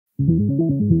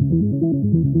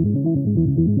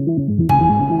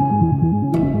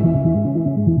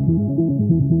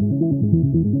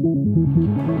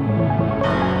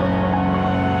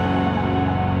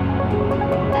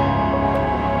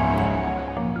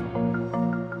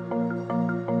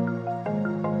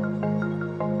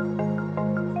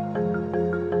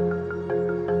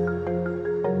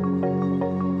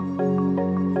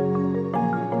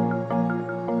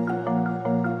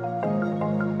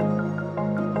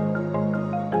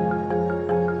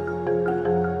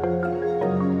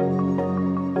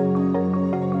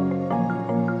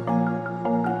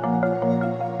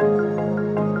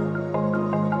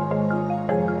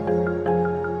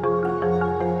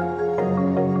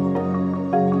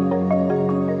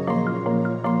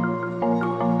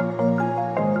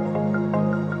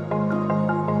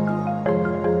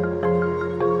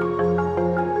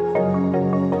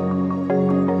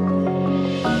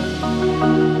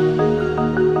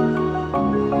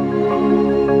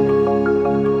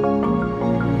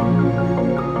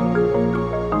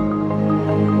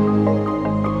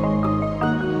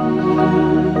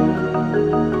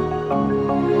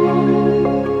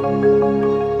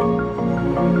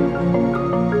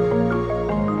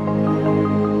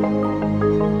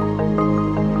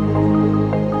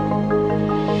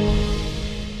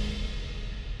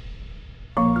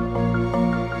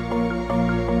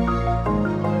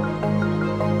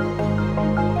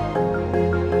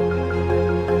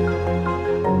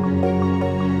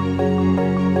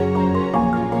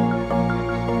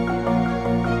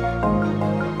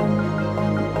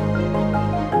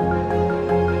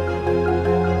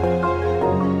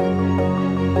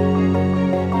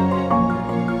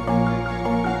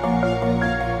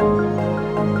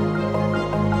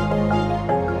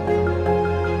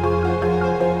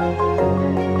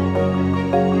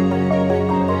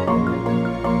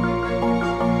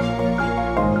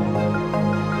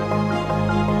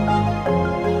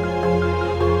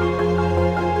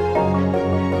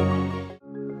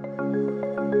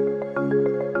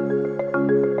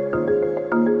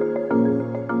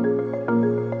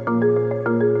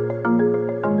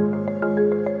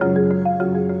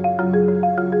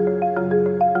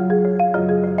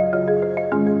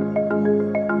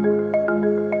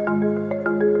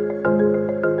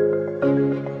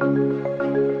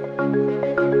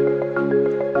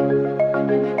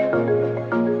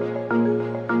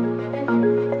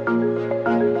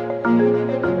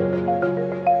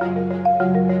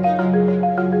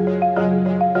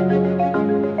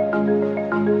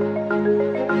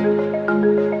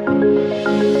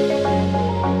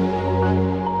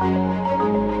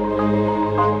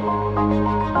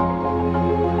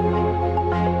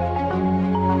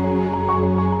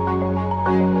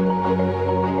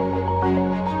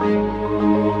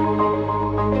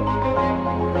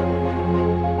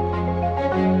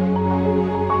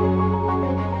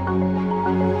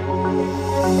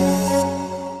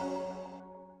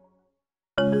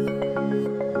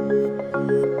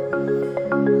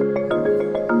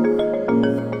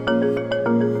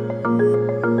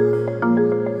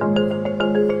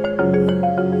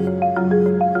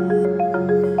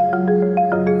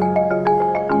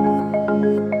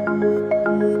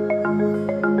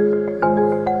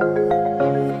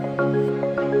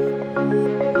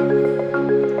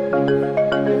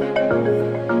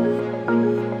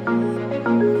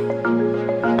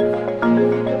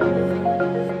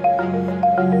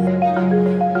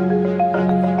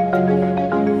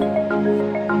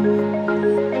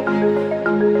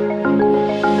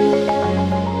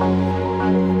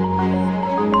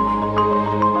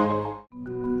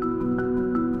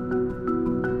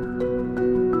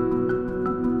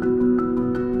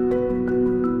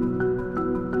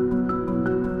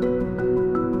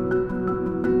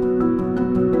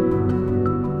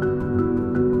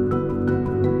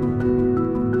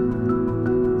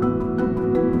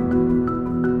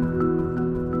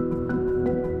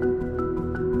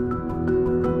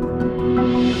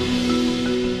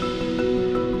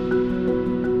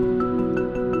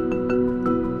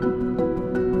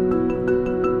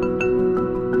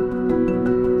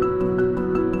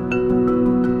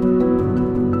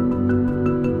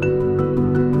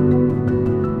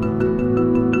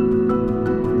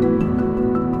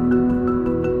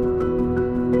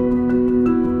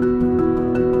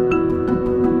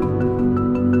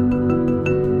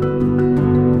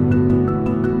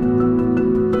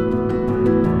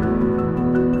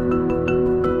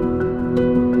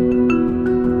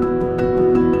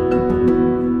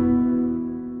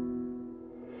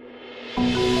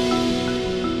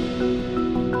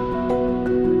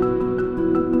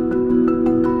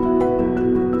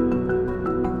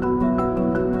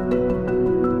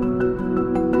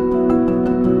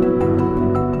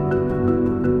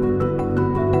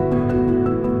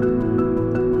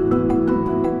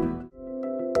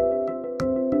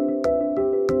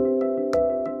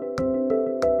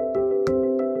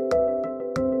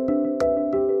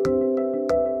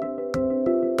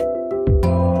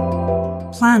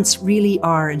plants really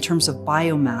are, in terms of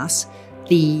biomass,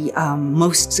 the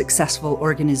most successful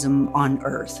organism on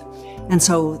Earth. And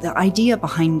so the idea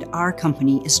behind our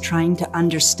company is trying to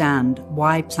understand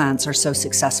why plants are so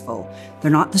successful. They're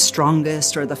not the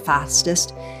strongest or the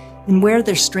fastest, and where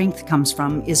their strength comes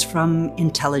from is from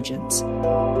intelligence.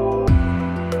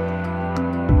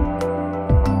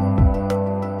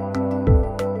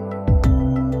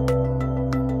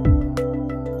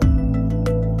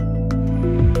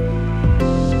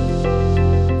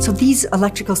 So these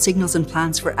electrical signals in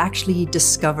plants were actually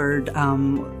discovered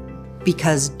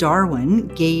because Darwin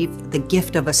gave the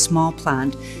gift of a small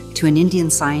plant to an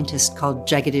Indian scientist called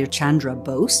Jagadish Chandra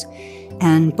Bose.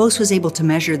 And Bose was able to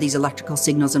measure these electrical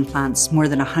signals in plants more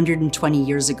than 120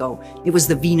 years ago. It was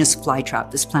the Venus flytrap,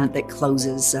 this plant that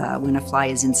closes when a fly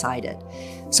is inside it.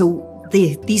 So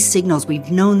these signals,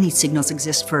 we've known these signals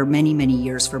exist for many, many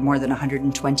years, for more than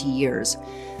 120 years.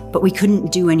 But we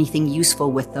couldn't do anything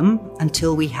useful with them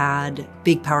until we had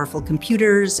big, powerful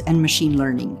computers and machine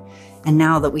learning. And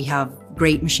now that we have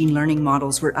great machine learning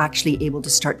models, we're actually able to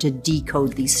start to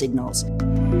decode these signals.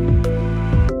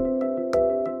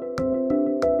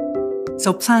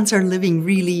 So plants are living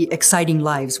really exciting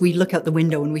lives. We look out the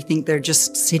window and we think they're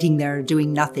just sitting there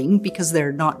doing nothing because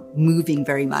they're not moving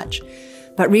very much.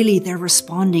 But really, they're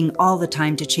responding all the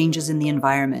time to changes in the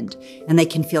environment. And they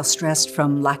can feel stressed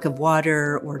from lack of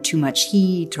water or too much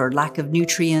heat or lack of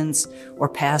nutrients or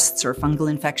pests or fungal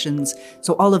infections.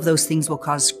 So all of those things will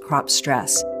cause crop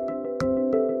stress.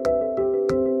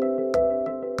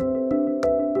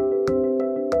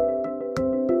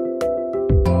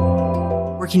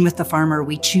 Working with the farmer,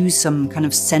 we choose some kind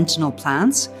of sentinel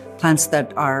plants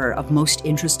that are of most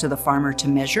interest to the farmer to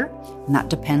measure. And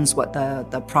that depends what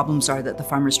the problems are that the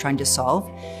farmer is trying to solve.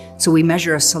 So we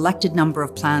measure a selected number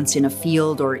of plants in a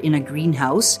field or in a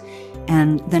greenhouse,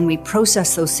 and then we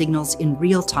process those signals in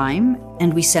real time,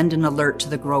 and we send an alert to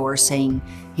the grower saying,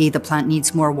 hey, the plant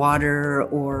needs more water,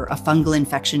 or a fungal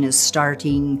infection is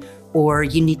starting, or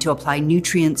you need to apply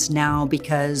nutrients now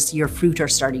because your fruit are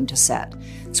starting to set.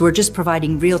 So we're just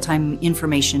providing real-time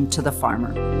information to the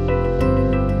farmer.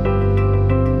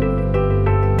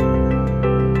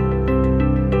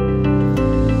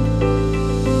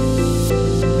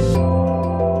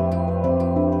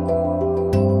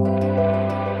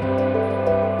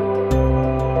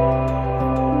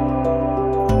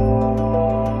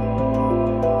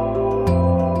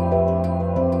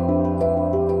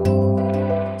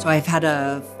 So I've had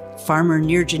a farmer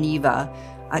near Geneva.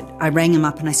 I rang him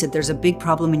up and I said, there's a big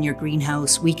problem in your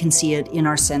greenhouse. We can see it in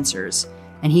our sensors.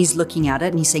 And he's looking at it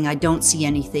and he's saying, I don't see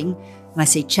anything. And I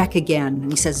say, check again.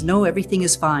 And he says, no, everything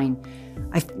is fine.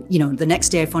 The next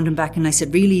day I phoned him back and I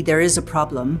said, really, there is a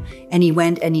problem. And he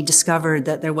went and he discovered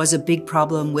that there was a big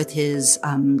problem with his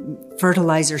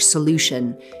fertilizer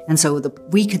solution. And so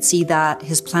we could see that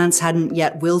his plants hadn't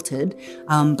yet wilted,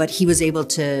 but he was able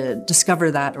to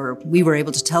discover that, or we were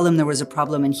able to tell him there was a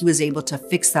problem, and he was able to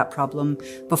fix that problem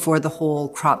before the whole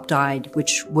crop died,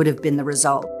 which would have been the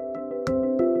result.